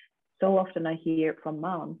 So often I hear from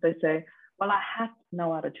moms, they say, well, I had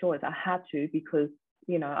no other choice. I had to because,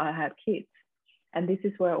 I had kids. And this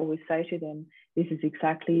is where I always say to them, this is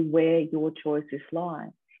exactly where your choices lie.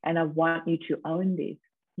 And I want you to own this.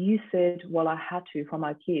 You said, well, I had to for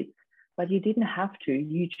my kids, but you didn't have to.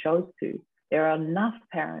 You chose to. There are enough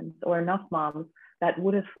parents or enough moms that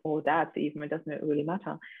would have, or dads even, it doesn't really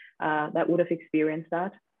matter, that would have experienced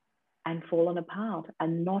that and fallen apart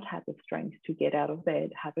and not had the strength to get out of bed,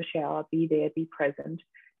 have a shower, be there, be present.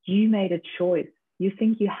 You made a choice. You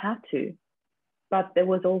think you had to, but there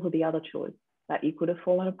was also the other choice, that you could have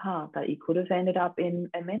fallen apart, that you could have ended up in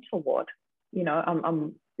a mental ward.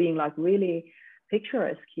 I'm being like really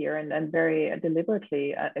picturesque here and very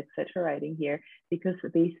deliberately exaggerating here, because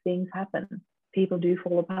these things happen. People do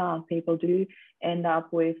fall apart. People do end up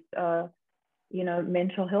with,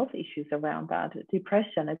 mental health issues around that,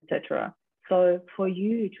 depression, etc. So for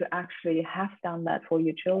you to actually have done that for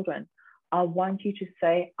your children, I want you to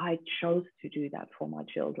say, I chose to do that for my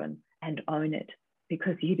children, and own it,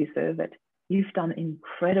 because you deserve it. You've done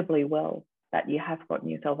incredibly well that you have gotten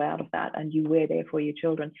yourself out of that and you were there for your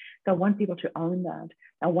children. So I want people to own that.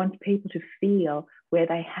 I want people to feel where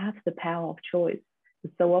they have the power of choice.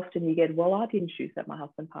 But so often you get, well, I didn't choose that my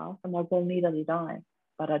husband passed. I'm like, well, neither did I,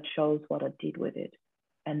 but I chose what I did with it.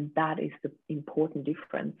 And that is the important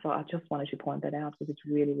difference. So I just wanted to point that out because it's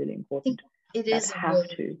really, really important.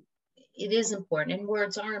 It is important, and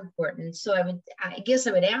words are important. So I guess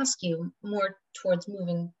I would ask you more towards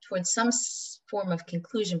moving towards some form of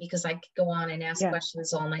conclusion, because I could go on and ask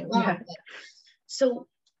questions all night long. But, so,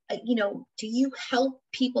 do you help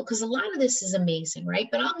people? Because a lot of this is amazing, right?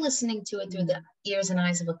 But I'm listening to it through the ears and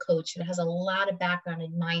eyes of a coach that has a lot of background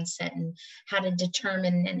in mindset and how to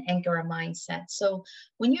determine and anchor a mindset. So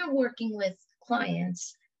when you're working with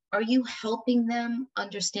clients, are you helping them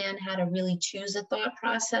understand how to really choose a thought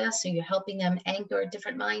process? Are you helping them anchor a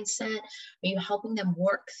different mindset? Are you helping them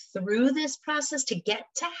work through this process to get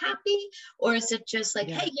to happy? Or is it just like,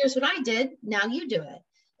 hey, here's what I did, now you do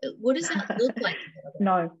it? What does that look like?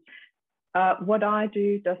 No, What I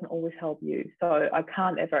do doesn't always help you. So I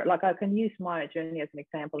can't ever, like, I can use my journey as an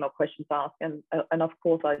example, not questions asked. And of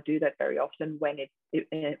course I do that very often when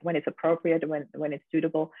it's appropriate, when it's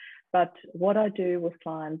suitable. But what I do with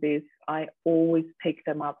clients is I always pick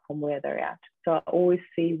them up from where they're at. So I always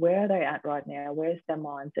see where they're at right now, where's their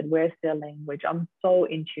mindset, where's their language. I'm so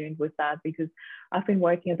in tune with that because I've been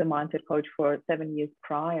working as a mindset coach for 7 years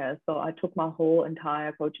prior. So I took my whole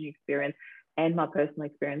entire coaching experience and my personal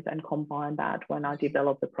experience and combine that when I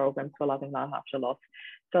develop the programs for Loving Life After Loss.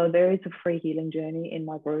 So there is a free healing journey in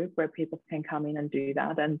my group where people can come in and do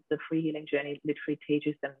that. And the free healing journey literally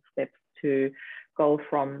teaches them steps to go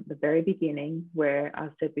from the very beginning, where I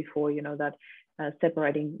said before, you know, that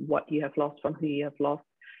separating what you have lost from who you have lost,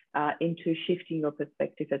 into shifting your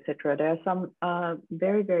perspective, etc. There are some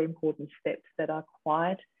very, very important steps that are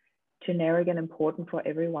quite generic and important for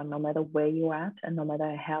everyone, no matter where you're at and no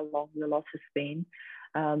matter how long your loss has been.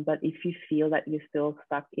 But if you feel that you're still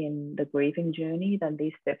stuck in the grieving journey, then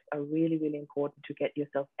these steps are really, really important to get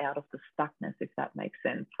yourself out of the stuckness, if that makes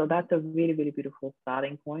sense. So that's a really, really beautiful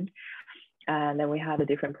starting point. And then we had a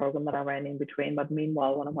different program that I ran in between. But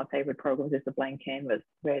meanwhile, one of my favorite programs is the Blank Canvas,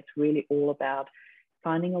 where it's really all about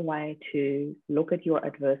finding a way to look at your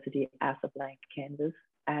adversity as a blank canvas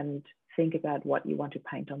and think about what you want to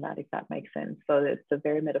paint on that, if that makes sense. So it's a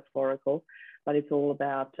very metaphorical, but it's all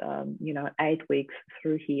about, 8 weeks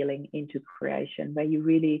through healing into creation, where you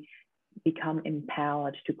really become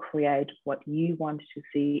empowered to create what you want to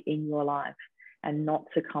see in your life and not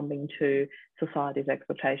succumbing to society's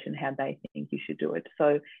expectation, how they think you should do it.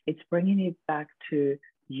 So it's bringing it back to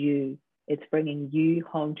you. It's bringing you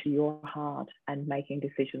home to your heart and making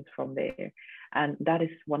decisions from there. And that is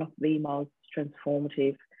one of the most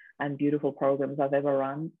transformative and beautiful programs I've ever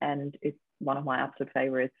run. And it's one of my absolute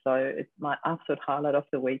favorites. So it's my absolute highlight of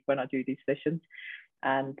the week when I do these sessions.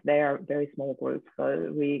 And they are very small groups.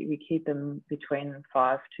 So we keep them between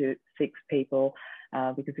 5 to 6 people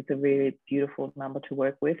because it's a really beautiful number to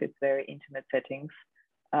work with. It's very intimate settings.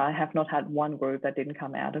 I have not had one group that didn't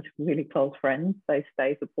come out as really close friends. They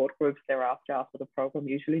stay support groups thereafter after the program,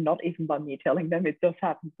 usually, not even by me telling them, it just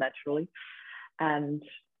happens naturally. And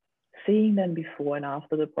seeing them before and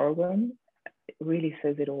after the program, it really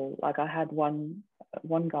says it all. Like, I had one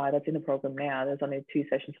guy that's in the program now, there's only 2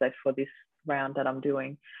 sessions left for this round that I'm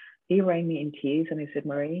doing. He rang me in tears and he said,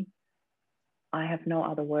 Marie, I have no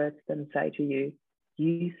other words than say to you,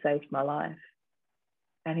 you saved my life.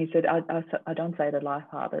 And he said, I don't say that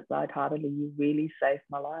lightheartedly, you really saved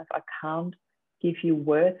my life. I can't give you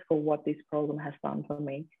words for what this program has done for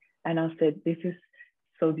me. And I said, this is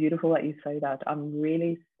so beautiful that you say that. I'm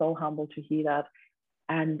really so humbled to hear that.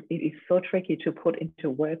 And it is so tricky to put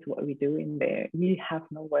into words what we do in there. You have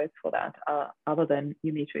no words for that other than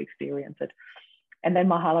you need to experience it. And then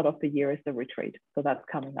my highlight of the year is the retreat. So that's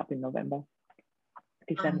coming up in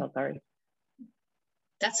December, sorry.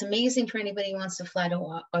 That's amazing for anybody who wants to fly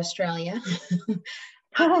to Australia.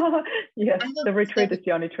 Yes, the retreat is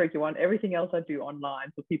the only tricky one. Everything else I do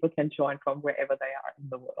online, so people can join from wherever they are in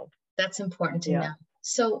the world. That's important to know.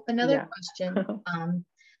 So another question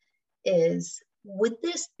is, would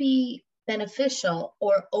this be beneficial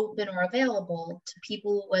or open or available to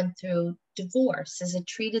people who went through divorce? Is it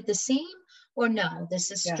treated the same, or no?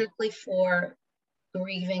 This is strictly for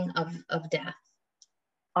grieving of death.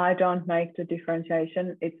 I don't make the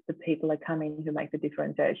differentiation. It's the people that come in who make the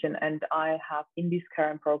differentiation. And I have, in this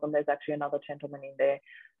current program, there's actually another gentleman in there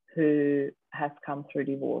who has come through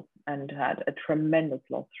divorce and had a tremendous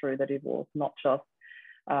loss through the divorce, not just,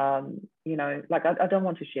 I don't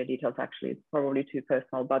want to share details, actually, it's probably too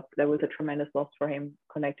personal, but there was a tremendous loss for him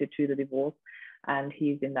connected to the divorce, and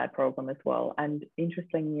he's in that program as well. And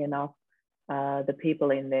interestingly enough, the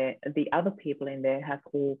other people in there have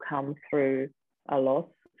all come through a loss,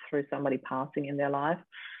 through somebody passing in their life.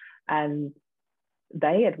 And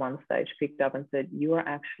they at one stage picked up and said, you are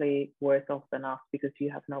actually worse off than us because you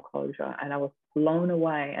have no closure. And I was blown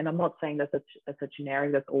away. And I'm not saying that's a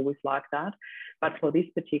generic that's always like that, but for this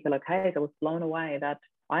particular case, I was blown away that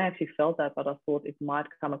I actually felt that, but I thought it might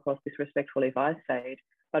come across disrespectful if I say it.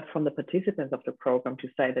 But from the participants of the program to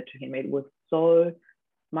say that to him, it was so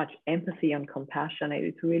much empathy and compassion.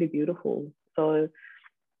 It's really beautiful. So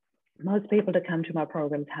most people that come to my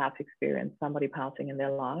programs have experienced somebody passing in their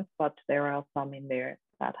life, but there are some in there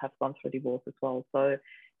that have gone through divorce as well. So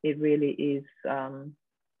it really is,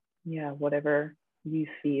 whatever you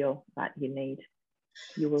feel that you need,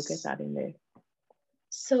 you will get that in there.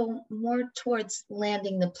 So more towards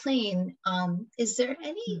landing the plane, is there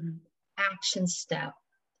any action step?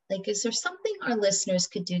 Like, is there something our listeners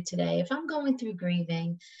could do today? If I'm going through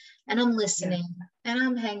grieving and I'm listening and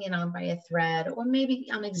I'm hanging on by a thread, or maybe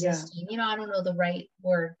I'm existing, I don't know the right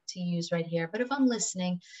word to use right here, but if I'm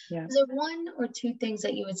listening, is there one or two things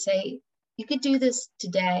that you would say you could do this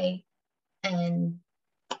today and,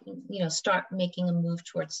 start making a move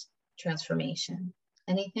towards transformation?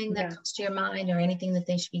 Anything that comes to your mind, or anything that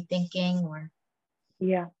they should be thinking, or?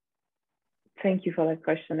 Yeah. Thank you for that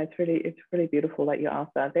question. It's really beautiful that you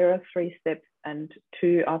asked that. There are 3 steps, and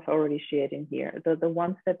 2 I've already shared in here. The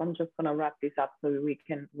one step, I'm just going to wrap this up so we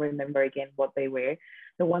can remember again what they were.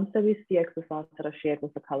 The one step is the exercise that I shared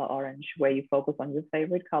with the color orange, where you focus on your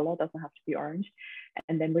favorite color, doesn't have to be orange,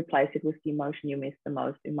 and then replace it with the emotion you miss the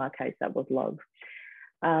most. In my case, that was love.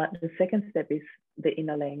 The second step is the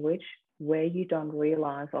inner language, where you don't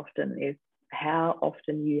realize often is how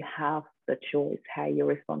often you have the choice, how you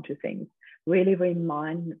respond to things. Really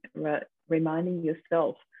reminding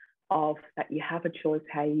yourself of that you have a choice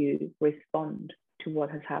how you respond to what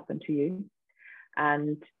has happened to you.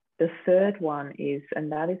 And the third one is,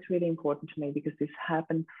 and that is really important to me because this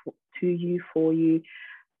happened to you, for you.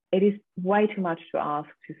 It is way too much to ask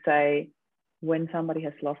to say when somebody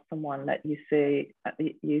has lost someone that you see,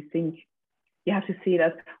 you think you have to see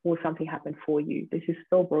that, well, something happened for you. This is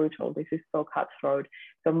so brutal. This is so cutthroat.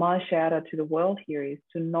 So my shout out to the world here is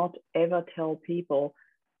to not ever tell people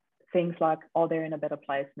things like, oh, they're in a better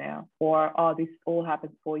place now, or, oh, this all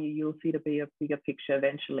happened for you. You'll see the bigger picture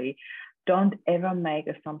eventually. Don't ever make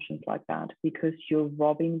assumptions like that, because you're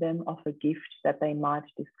robbing them of a gift that they might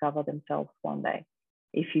discover themselves one day.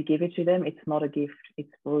 If you give it to them, it's not a gift.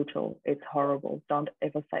 It's brutal. It's horrible. Don't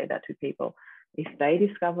ever say that to people. If they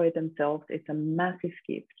discover it themselves, it's a massive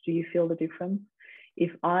gift. Do you feel the difference?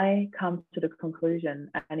 If I come to the conclusion,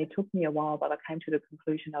 and it took me a while, but I came to the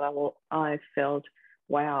conclusion that I felt,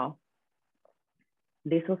 wow,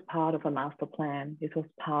 this was part of a master plan. This was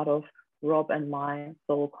part of Rob and my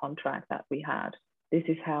soul contract that we had. This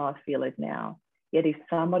is how I feel it now. Yet if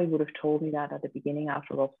somebody would have told me that at the beginning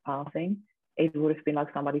after Rob's passing, it would have been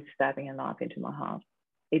like somebody stabbing a knife into my heart.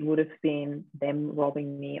 It would have been them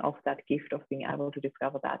robbing me of that gift of being able to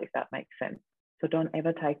discover that, if that makes sense. So don't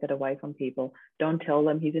ever take that away from people. Don't tell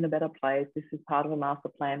them he's in a better place. This is part of a master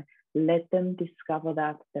plan. Let them discover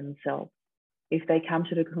that themselves. If they come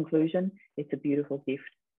to the conclusion, it's a beautiful gift.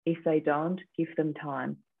 If they don't, give them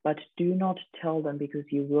time, but do not tell them, because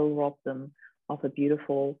you will rob them of a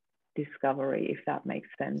beautiful discovery, if that makes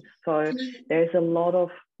sense. So there's a lot of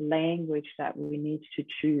language that we need to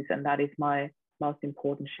choose, and that is my most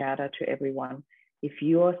important shout out to everyone. If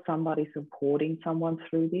you are somebody supporting someone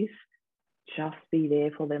through this, just be there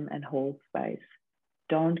for them and hold space.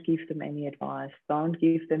 Don't give them any advice. Don't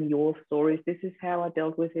give them your stories. This is how I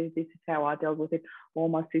dealt with it. This is how I dealt with it. Or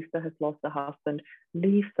my sister has lost a husband.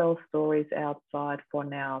 Leave those stories outside for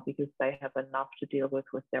now, because they have enough to deal with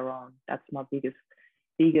their own. That's my biggest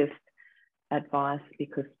advice,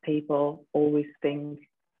 because people always think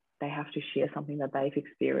they have to share something that they've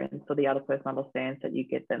experienced so the other person understands that you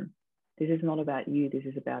get them. This is not about you. This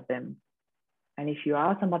is about them. And if you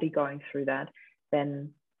are somebody going through that,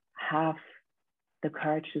 then have the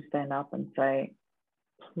courage to stand up and say,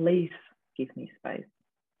 please give me space.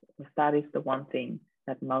 Because that is the one thing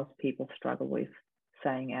that most people struggle with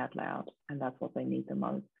saying out loud, and that's what they need the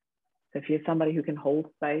most. So if you're somebody who can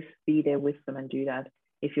hold space, be there with them and do that.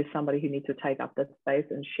 If you're somebody who needs to take up that space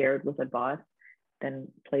and share it with advice, then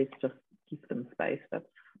please just give them space.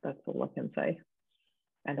 That's all I can say.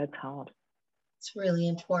 And it's hard. It's really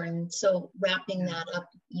important. So wrapping that up,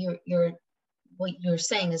 what you're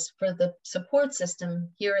saying is, for the support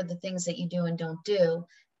system, here are the things that you do and don't do.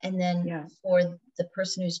 And then for the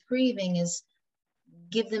person who's grieving, is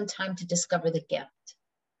give them time to discover the gift.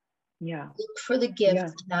 Yeah. Look for the gift,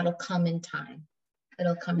 and that'll come in time.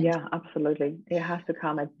 It'll come in time. Absolutely. It has to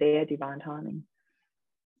come at their divine timing.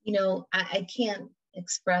 I can't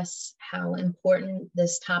express how important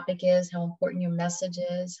this topic is, how important your message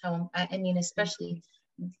is, especially,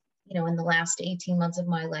 in the last 18 months of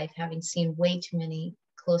my life, having seen way too many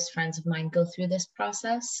close friends of mine go through this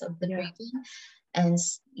process of the grieving. And,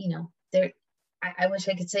 I wish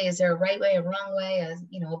I could say, is there a right way, a wrong way, a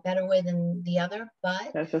better way than the other?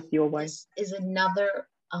 But that's just your way. This is another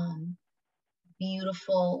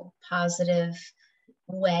beautiful, positive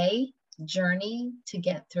journey to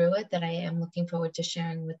get through it that I am looking forward to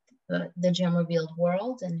sharing with the Gem Revealed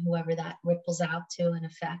world and whoever that ripples out to and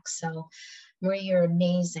affects. So Marie, you're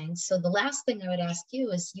amazing. So the last thing I would ask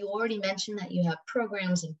you is, you already mentioned that you have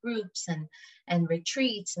programs and groups and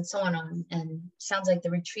retreats and so on. And sounds like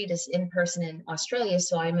the retreat is in person in Australia.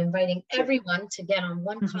 So I'm inviting everyone to get on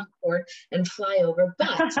one Concorde and fly over.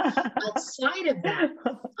 But outside of that,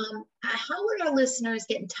 how would our listeners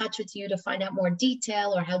get in touch with you to find out more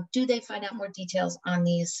detail, or how do they find out more details on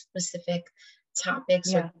these specific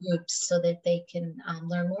topics or groups so that they can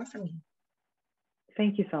learn more from you?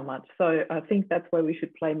 Thank you so much. So I think that's where we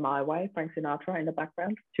should play My Way, Frank Sinatra in the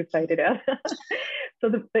background to fade it out. So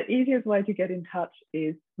the easiest way to get in touch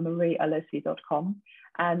is mariealessi.com.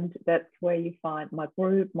 And that's where you find my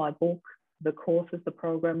group, my book, the courses, the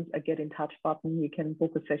programs, a get in touch button. You can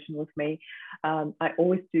book a session with me. I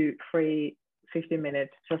always do free 15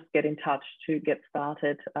 minutes, just get in touch to get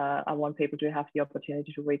started. I want people to have the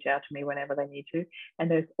opportunity to reach out to me whenever they need to. And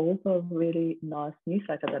there's also a really nice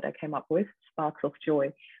newsletter that I came up with, Sparks of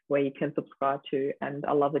Joy, where you can subscribe to. And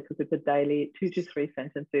I love it because it's a daily 2 to 3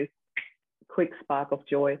 sentences, quick spark of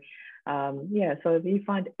joy. So you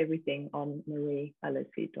find everything on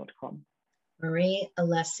mariealessi.com.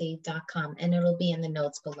 mariealessi.com, and it'll be in the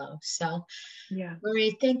notes below. So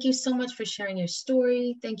Marie, thank you so much for sharing your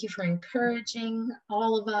story. Thank you for encouraging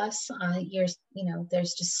all of us.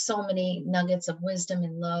 There's just so many nuggets of wisdom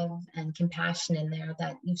and love and compassion in there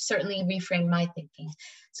that you've certainly reframed my thinking.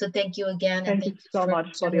 So thank you again. Thank you so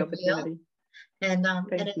much for the opportunity. And I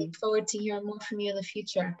look forward to hearing more from you in the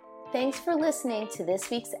future. Thanks for listening to this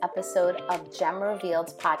week's episode of Gem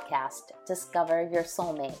Revealed podcast, Discover Your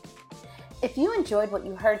Soulmate. If you enjoyed what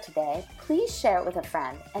you heard today, please share it with a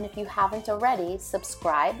friend. And if you haven't already,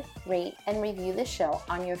 subscribe, rate, and review the show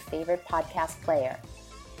on your favorite podcast player.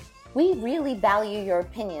 We really value your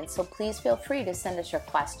opinion, so please feel free to send us your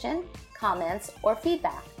question, comments, or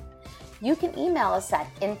feedback. You can email us at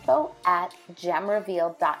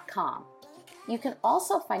info@gemrevealed.com. You can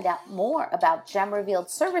also find out more about Gem Revealed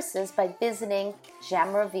services by visiting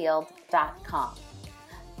gemrevealed.com.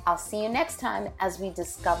 I'll see you next time as we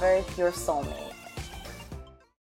discover your soulmate.